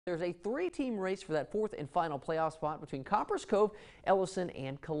There's a three-team race for that fourth and final playoff spot between Copper's Cove, Ellison,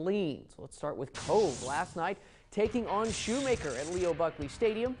 and Killeen. So let's start with Cove. Last night, taking on Shoemaker at Leo Buckley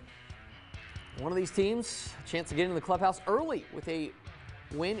Stadium. One of these teams, a chance to get into the clubhouse early with a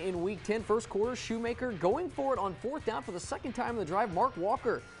win in Week 10. First quarter, Shoemaker going for it on fourth down for the second time in the drive. Mark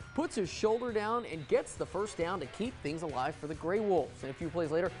Walker puts his shoulder down and gets the first down to keep things alive for the Gray Wolves. And a few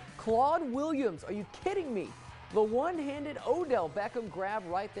plays later, Claude Williams, are you kidding me? The one-handed Odell Beckham grab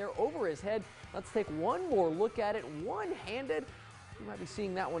right there over his head. Let's take one more look at it. One-handed. You might be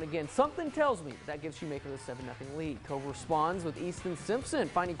seeing that one again. Something tells me that gives Shoemaker the 7-0 lead. Cove responds with Easton Simpson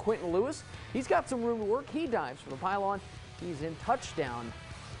finding Quentin Lewis. He's got some room to work. He dives for the pylon. He's in touchdown.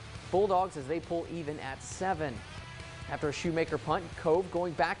 Bulldogs as they pull even at 7. After a Shoemaker punt, Cove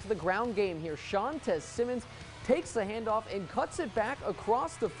going back to the ground game here. Shantez Simmons takes the handoff and cuts it back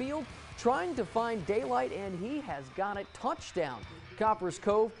across the field, trying to find daylight, and he has got it. Touchdown. Copper's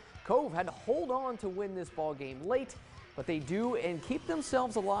Cove. Cove had to hold on to win this ball game late, but they do and keep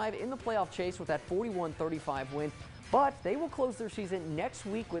themselves alive in the playoff chase with that 41-35 win. But they will close their season next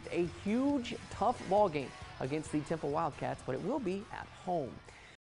week with a huge, tough ball game against the Temple Wildcats, but it will be at home.